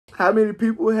How many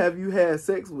people have you had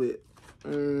sex with?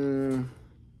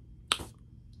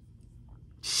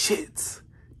 Shit.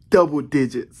 Double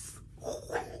digits.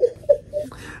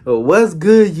 What's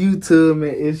good, YouTube,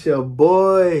 man? It's your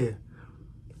boy.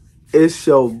 It's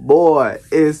your boy.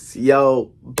 It's your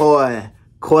boy.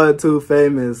 Quarter 2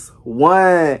 Famous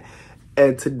 1.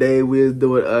 And today we're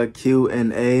doing a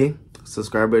Q&A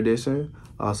subscriber edition.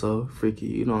 Also, freaky,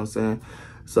 you know what I'm saying?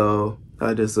 So,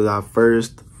 this is our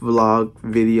first vlog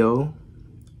video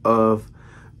of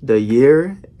the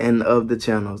year and of the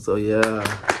channel. So, yeah.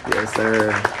 Yes,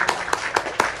 sir.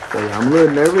 So, yeah, I'm a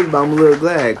little nervous, but I'm a little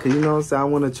glad. Because, you know what I'm saying? I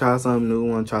want to try something new. I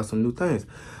want to try some new things.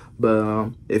 But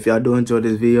if y'all do enjoy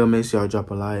this video, make sure y'all drop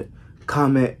a like,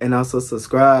 comment, and also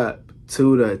subscribe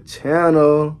to the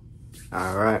channel.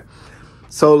 All right.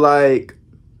 So, like,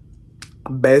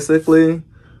 basically,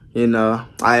 you know,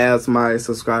 I asked my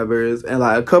subscribers and,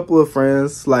 like, a couple of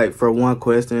friends, like, for one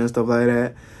question and stuff like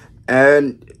that.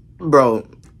 And, bro,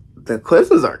 the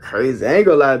questions are crazy. I ain't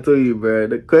gonna lie to you, bro.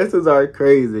 The questions are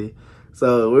crazy.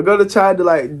 So, we're gonna try to,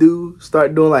 like,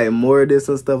 start doing, like, more of this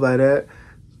and stuff like that.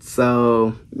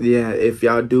 So, yeah, if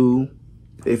y'all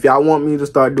want me to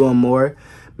start doing more,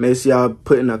 make sure y'all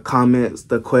put in the comments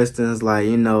the questions, like,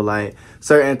 you know, like,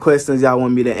 certain questions y'all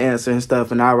want me to answer and stuff,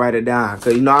 and I'll write it down.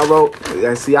 Because, you know,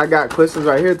 I got questions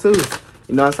right here, too.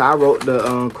 You know, so I wrote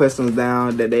the questions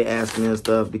down that they asked me and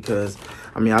stuff because,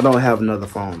 I mean, I don't have another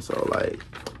phone, so, like,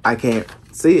 I can't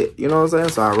see it. You know what I'm saying?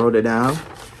 So I wrote it down.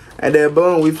 And then,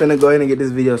 boom, we finna go ahead and get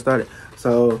this video started.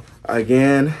 So,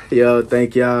 again, yo,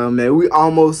 thank y'all, man. We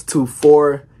almost to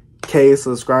 4K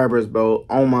subscribers, bro.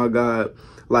 Oh, my God.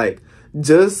 Like,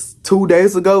 just 2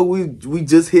 days ago, we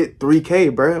just hit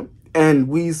 3K, bro. And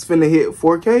we finna hit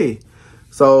 4K.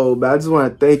 So, but I just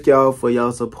want to thank y'all for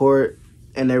y'all support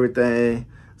and everything.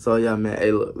 So, yeah, man.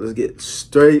 Hey, look, let's get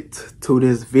straight to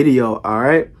this video, all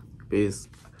right? Peace.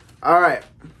 All right.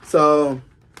 So,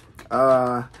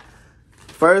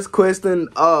 first question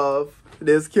of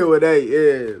this Q&A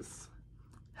is,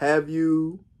 have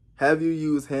you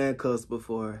used handcuffs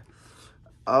before?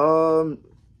 I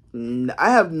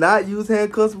have not used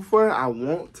handcuffs before. I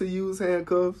want to use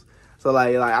handcuffs. So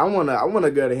like I want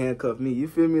a girl to handcuff me. You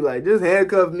feel me? Like, just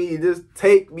handcuff me, just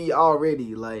take me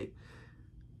already. Like,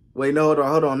 wait, no,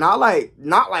 hold on. Not like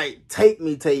take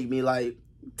me, like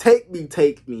take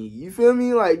me. You feel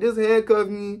me? Like, just handcuff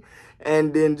me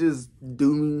and then just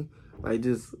do me. Like,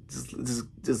 just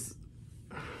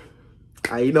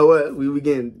you know what? We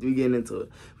getting into it.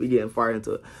 We getting far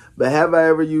into it. But have I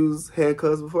ever used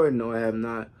handcuffs before? No, I have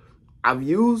not. I've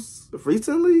used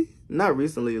recently? Not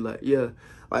recently, like, yeah.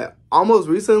 Like, almost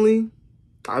recently,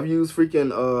 I've used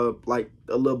freaking, like,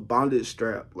 a little bondage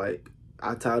strap. Like,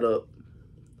 I tied up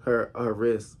her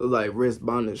wrist. It was like wrist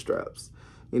bondage straps.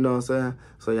 You know what I'm saying?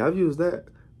 So, yeah, I've used that.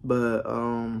 But,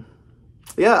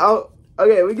 yeah,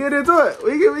 okay, we get into it.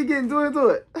 We get into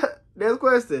it. Next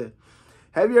question.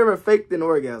 Have you ever faked an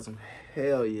orgasm?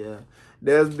 Hell yeah.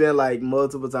 There's been, like,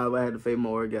 multiple times I had to fake my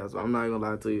orgasm. I'm not gonna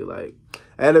lie to you. Like,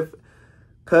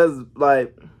 cause,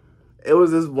 like, it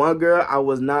was this one girl, I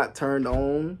was not turned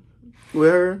on with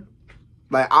her.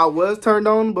 Like, I was turned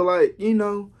on, but, like, you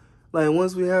know, like,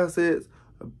 once we have sex,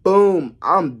 boom,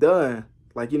 I'm done.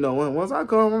 Like, you know, once I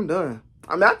come, I'm done.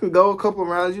 I mean, I can go a couple of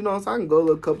rounds, you know, so I can go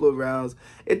a couple of rounds.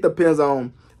 It depends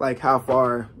on, like, how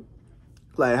far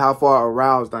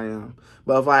aroused I am.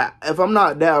 But if I'm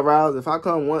not that aroused, if I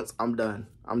come once, I'm done.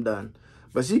 I'm done.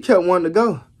 But she kept wanting to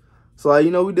go. So, like,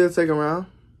 you know, we did a second round.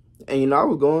 And, you know, I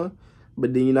was going.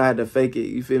 But then, you know, I had to fake it.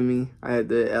 You feel me? I had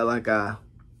to act like I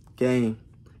came.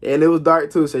 And it was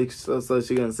dark, too, so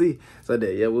she couldn't see. So,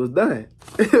 that, yeah, it was done.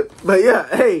 But, yeah,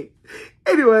 hey.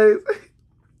 Anyways.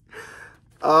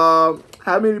 How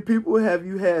many people have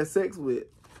you had sex with?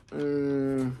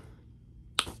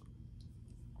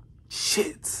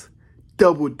 Shit.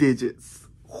 Double digits.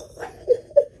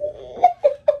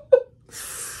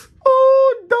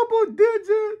 Oh, double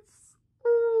digits.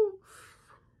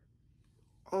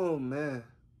 Oh, man.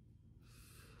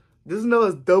 Just know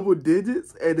it's double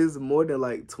digits and it's more than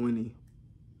like 20.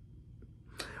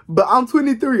 But I'm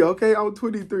 23, okay? I'm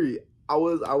 23. I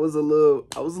was a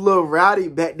little rowdy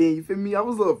back then, you feel me? I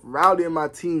was a little rowdy in my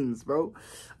teens, bro.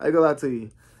 I ain't gonna lie to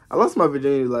you. I lost my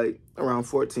virginity like around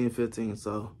 14, 15,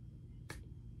 so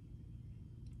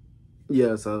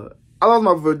yeah, so I lost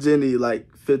my virginity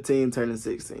like 15 turning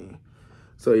 16.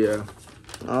 So yeah.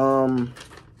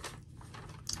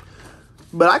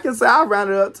 But I can say I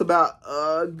rounded up to about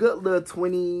a good little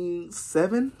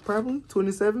 27, probably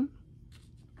 27.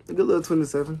 A good little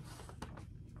 27.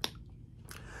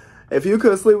 If you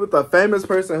could sleep with a famous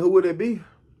person, who would it be?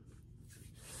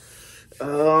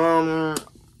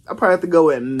 I probably have to go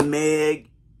with Meg.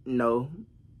 No.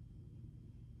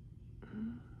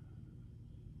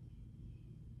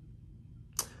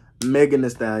 Megan Thee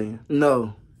Stallion.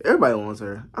 No. Everybody wants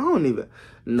her. I don't even.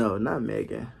 No, not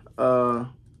Megan. Layla.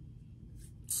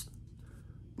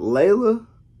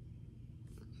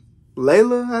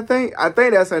 Layla, I think. I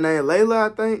think that's her name.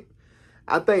 Layla, I think.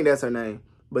 I think that's her name.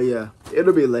 But yeah,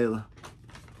 it'll be Layla.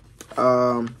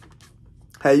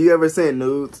 Have you ever sent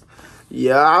nudes?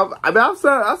 Yeah, I've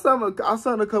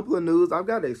sent a couple of nudes. I've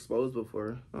got exposed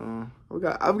before.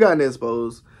 I've gotten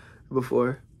exposed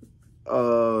before.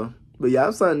 But yeah,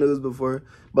 I've sent nudes before.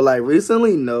 But like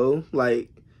recently, no. Like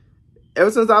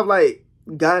ever since I've like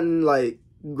gotten like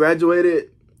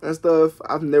graduated and stuff,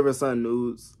 I've never sent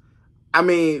nudes. I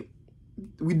mean,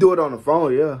 we do it on the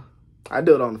phone, yeah. I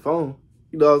do it on the phone.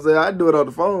 You know what I'm saying? I do it on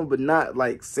the phone, but not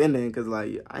like sending, because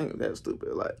like I ain't that stupid.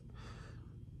 Like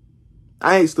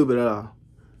I ain't stupid at all.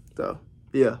 So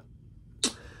yeah.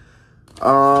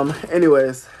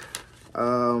 Anyways,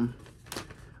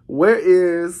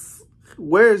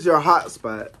 where's your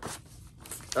hotspot?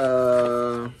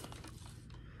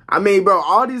 I mean, bro,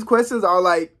 all these questions are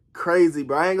like crazy,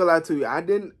 bro. I ain't gonna lie to you. I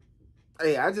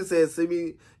just said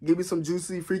give me some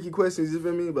juicy, freaky questions, you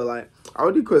feel me? But like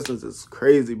all these questions is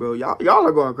crazy, bro. Y'all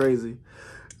are going crazy.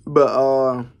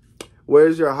 But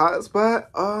where's your hotspot?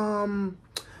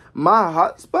 My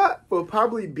hotspot will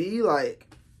probably be like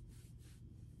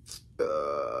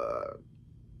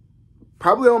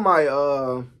probably on my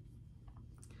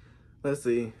let's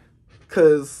see,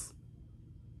 cause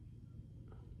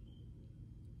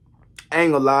I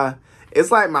ain't gonna lie,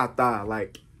 it's like my thigh,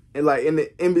 like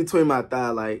in between my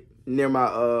thigh, like near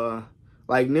my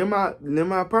near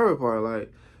my private part. Like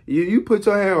you put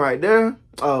your hand right there.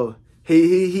 Oh,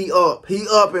 he up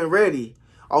and ready.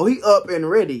 Oh, he up and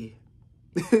ready.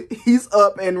 He's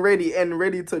up and ready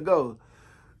to go.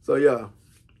 So yeah,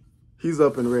 he's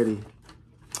up and ready.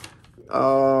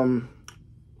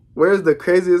 Where's the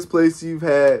craziest place you've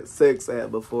had sex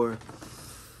at before?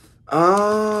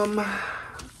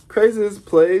 Craziest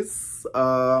place.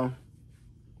 Where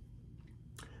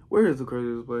is the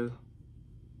craziest place?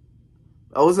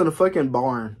 I was in a fucking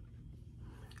barn.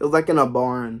 It was like in a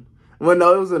barn. Well,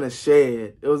 no, it was in a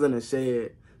shed. It was in a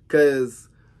shed. Cause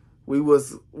we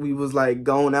was like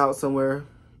going out somewhere,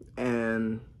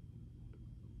 and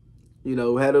you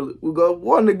know, we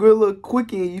wanted to get a little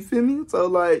quickie, you feel me? So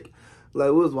like we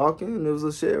was walking and there was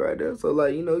a shed right there. So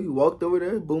like, you know, you walked over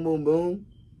there, boom, boom, boom.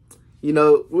 You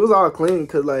know, we was all clean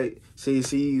because like she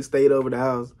stayed over the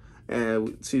house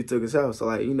and she took a shower. So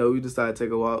like, you know, we decided to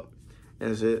take a walk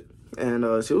and shit. And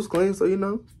she was clean, so you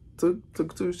know,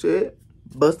 took to shed,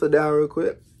 busted down real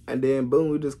quick, and then boom,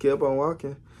 we just kept on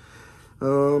walking.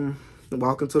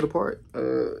 Walking to the park.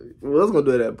 We was gonna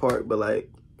do it at the park, but like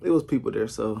it was people there,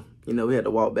 so you know we had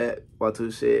to walk to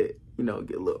the shed, you know,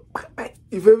 get a little.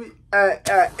 You feel me?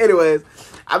 Anyways,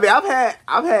 I mean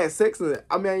I've had sex in it.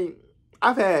 I mean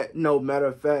no matter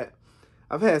of fact,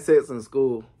 I've had sex in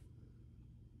school.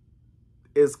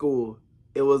 In school,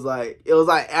 it was like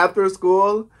after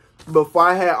school, before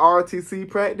I had ROTC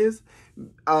practice.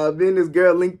 Me and this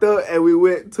girl linked up and we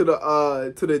went to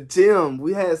the gym.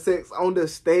 We had sex on the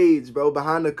stage, bro,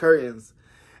 behind the curtains.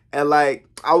 And like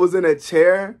I was in a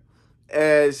chair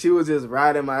and she was just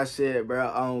riding my shit, bro.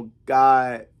 Oh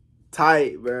God,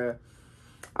 tight, bro.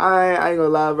 I ain't gonna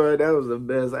lie, bro. That was the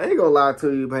best. I ain't gonna lie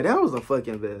to you, but that was the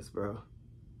fucking best, bro.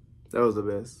 That was the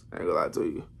best. I ain't gonna lie to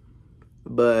you.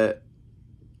 But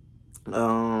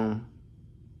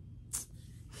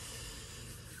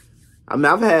I mean,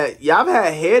 I've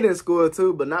had head in school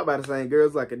too, but not by the same girl.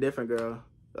 It's like a different girl.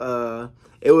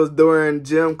 It was during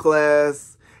gym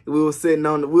class. We were sitting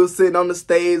on the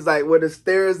stage, like where the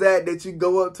stairs at that you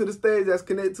go up to the stage that's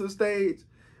connected to the stage.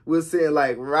 We were sitting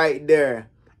like right there,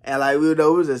 and like we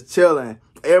were just chilling.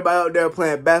 Everybody out there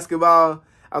playing basketball.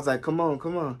 I was like, come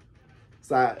on.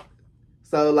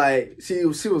 So like she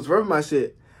was rubbing my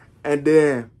shit, and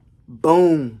then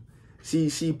boom.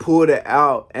 She pulled it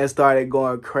out and started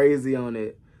going crazy on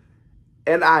it.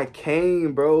 And I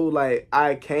came, bro. Like,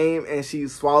 I came and she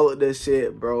swallowed this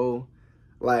shit, bro.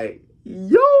 Like,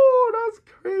 yo, that's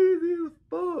crazy as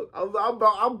fuck.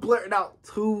 I'm blurting out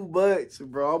too much,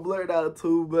 bro. I'm blurting out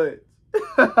too much.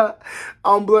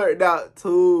 I'm blurting out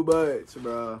too much,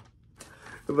 bro.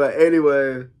 But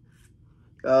anyway,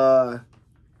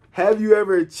 have you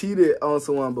ever cheated on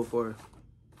someone before?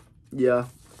 Yeah.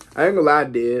 I ain't gonna lie, I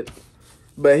did.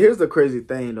 But here's the crazy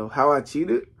thing, though. How I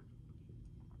cheated?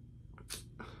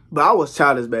 But I was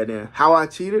childish back then. How I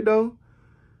cheated, though?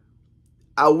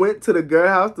 I went to the girl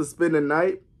house to spend the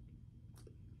night.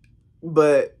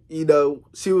 But, you know,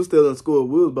 she was still in school.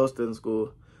 We was both still in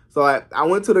school. So I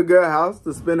went to the girl house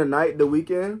to spend the night, the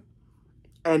weekend.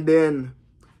 And then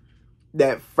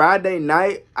that Friday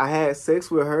night, I had sex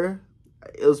with her.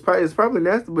 It's probably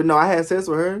nasty, but no, I had sex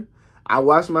with her. I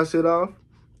washed my shit off.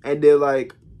 And then,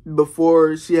 like,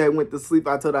 before she had went to sleep,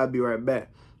 I told her I'd be right back.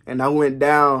 And I went,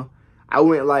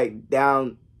 like,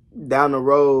 down the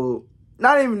road.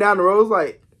 Not even down the road. It was,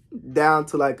 like, down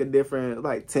to, like, a different,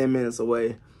 like, 10 minutes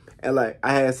away. And, like,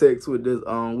 I had sex with this,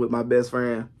 with my best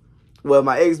friend. Well,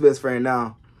 my ex-best friend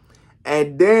now.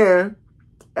 And then,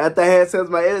 after I had sex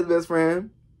with my ex-best friend,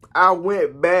 I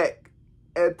went back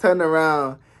and turned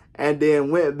around and then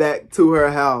went back to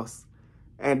her house.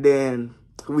 And then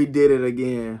we did it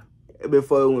again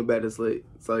before we went back to sleep.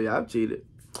 So, yeah, I've cheated.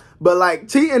 But, like,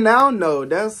 cheating now, no,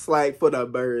 that's, like, for the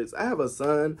birds. I have a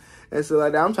son and shit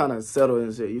like that. I'm trying to settle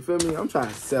and shit. You feel me? I'm trying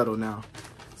to settle now.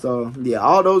 So, yeah,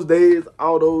 all those days,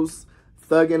 all those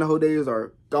thugging whole days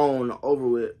are gone, over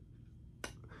with.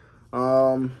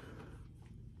 Okay,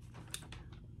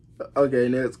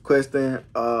 next question.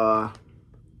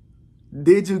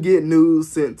 Did you get news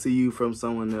sent to you from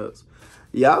someone else?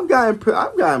 Yeah, I've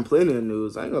gotten plenty of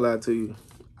news. I ain't gonna lie to you.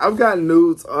 I've gotten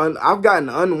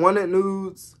unwanted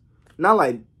nudes. Not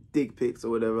like dick pics or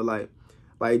whatever. Like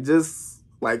just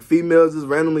like females just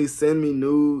randomly send me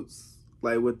nudes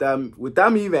like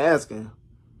without me even asking.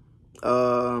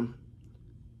 Like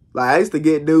I used to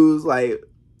get nudes like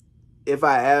if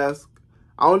I ask,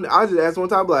 I'll just ask one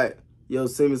time like, yo,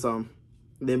 send me something.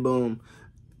 Then boom,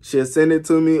 she'll send it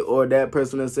to me or that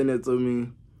person will send it to me.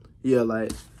 Yeah,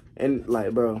 like, and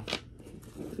like, bro,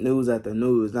 news after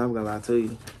news. Not gonna lie to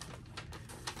you.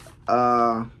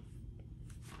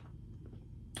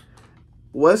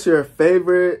 What's your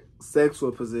favorite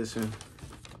sexual position?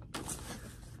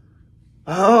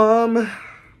 I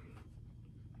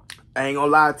ain't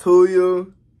gonna lie to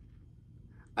you.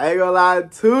 My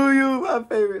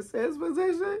favorite sex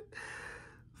position?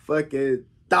 Fucking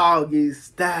doggy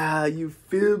style, you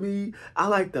feel me? I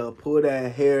like to pull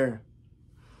that hair.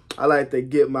 I like to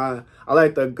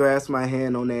grasp my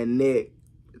hand on that neck,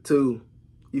 too.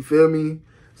 You feel me?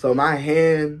 So my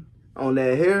hand on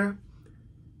that hair,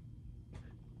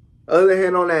 other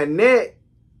hand on that neck,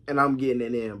 and I'm getting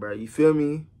it in, bro. You feel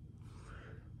me?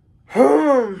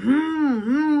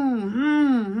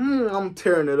 I'm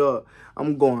tearing it up.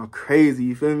 I'm going crazy,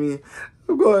 you feel me?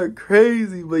 I'm going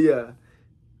crazy, but yeah.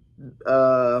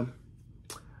 Oh,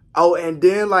 and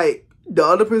then like the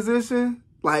other position,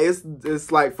 like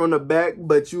it's like from the back,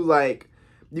 but you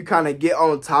kind of get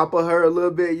on top of her a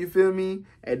little bit, you feel me?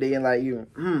 And then like you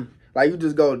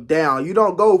just go down. You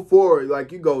don't go forward,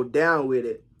 like you go down with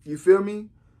it. You feel me?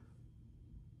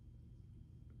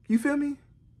 You feel me?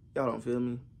 Y'all don't feel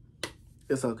me?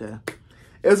 It's okay.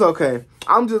 It's okay.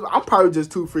 I'm probably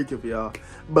just too freaky for y'all.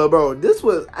 But bro, I ain't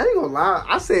gonna lie,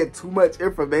 I said too much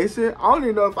information. I don't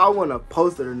even know if I want to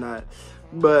post it or not.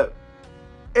 But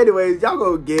anyways, y'all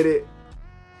go get it.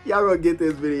 Y'all go get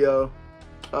this video.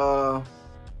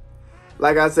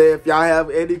 Like I said, if y'all have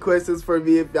any questions for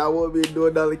me, if y'all want me to do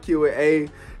another Q&A,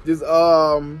 just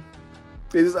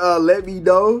let me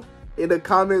know in the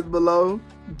comments below.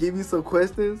 Give me some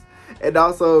questions. And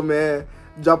also, man,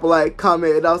 drop a like,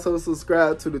 comment, and also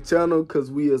subscribe to the channel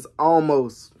because we is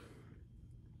almost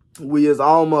to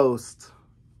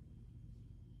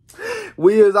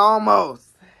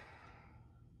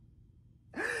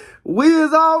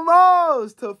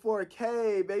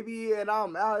 4K, baby. And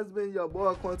I'm out. It's been your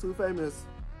boy, Quantum Famous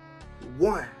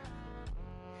 1.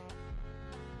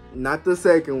 Not the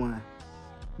second one.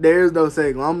 There's no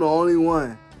second one. I'm the only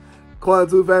one.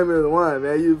 Quantum Famous 1,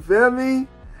 man. You feel me?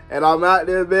 And I'm out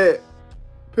there, bet.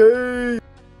 Peace.